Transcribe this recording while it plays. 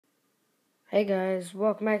Hey guys,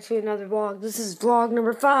 welcome back to another vlog. This is vlog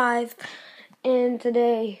number 5, and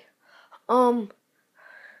today, hold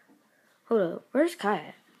up, where's Kai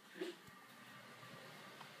at?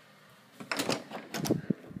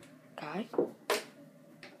 Kai?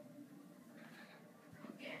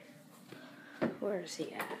 Okay. Where is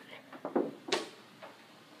he at?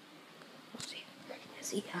 Let's see. Is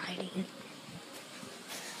he hiding?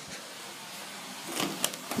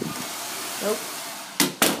 Nope.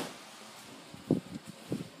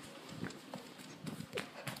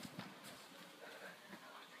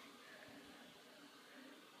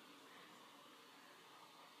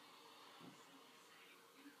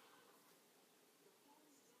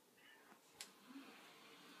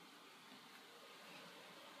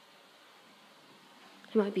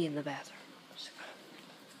 He might be in the bathroom.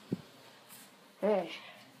 Hey,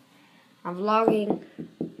 I'm vlogging.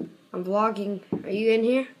 Are you in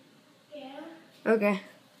here? Yeah. Okay.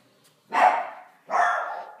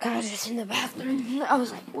 Kai's just in the bathroom. I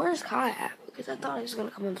was like, where's Kai at? Because I thought he was going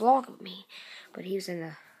to come and vlog with me. But he was in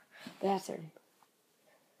the bathroom.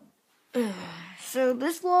 So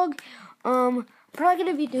this vlog, probably going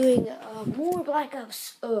to be doing more Black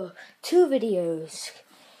Ops 2 videos.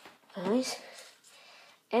 Guys.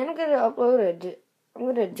 And I'm going to upload I'm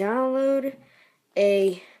going to download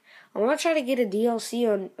I'm going to try to get a DLC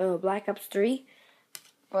on Black Ops 3.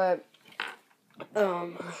 But,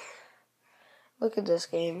 look at this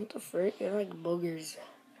game. What the frick? They're like boogers.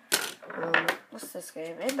 What's this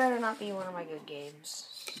game? It better not be one of my good games.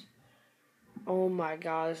 Oh my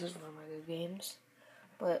god, this is one of my good games.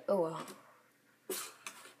 But, oh well.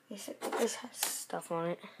 This has stuff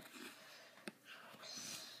on it.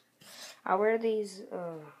 I wear these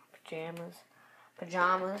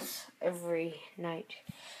pajamas every night.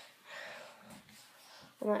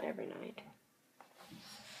 Well, not every night.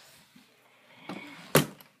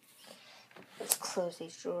 Let's close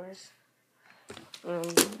these drawers.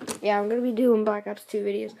 Yeah, I'm gonna be doing Black Ops 2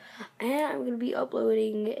 videos, and I'm gonna be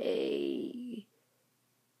uploading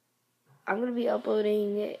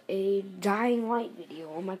a Dying Light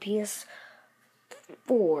video on my PS4.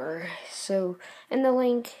 So, in the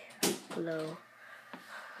link below.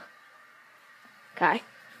 Kai?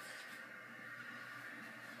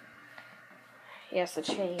 He has to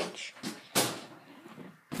change.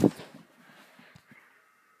 Because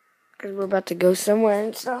we're about to go somewhere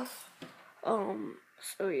and stuff.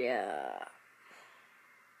 So yeah.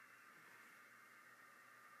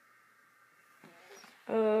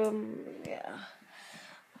 Yeah.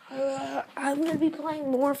 I'm gonna be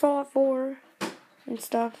playing more Fallout 4 and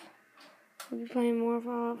stuff. I'll be playing more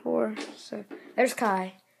Fallout 4. So, there's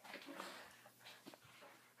Kai.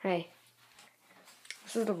 Hey.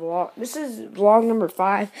 This is the vlog. This is vlog number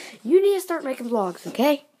 5. You need to start making vlogs,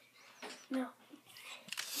 okay? No.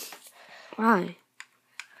 Why?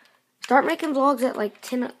 Start making vlogs at like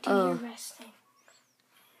 10. You're resting.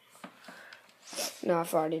 No, I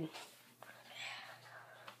farted.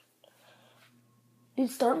 Dude,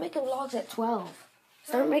 start making vlogs at 12.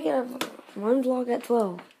 Start making one vlog at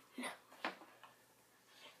 12.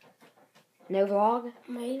 No vlog?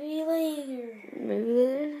 Maybe later. Maybe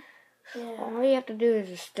later? Yeah. All you have to do is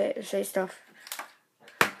just say stuff.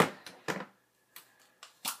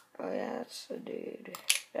 Oh yeah, that's the dude.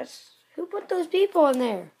 Who put those people in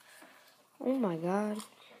there? Oh my god.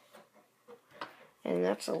 And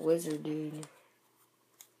that's a wizard dude.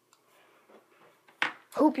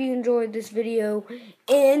 Hope you enjoyed this video,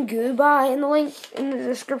 and goodbye. In the link in the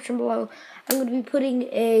description below, I'm going to be putting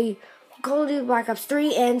a Call of Duty Black Ops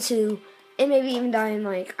 3 and 2, and maybe even Dying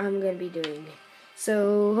Light I'm going to be doing.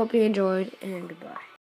 So, hope you enjoyed, and goodbye.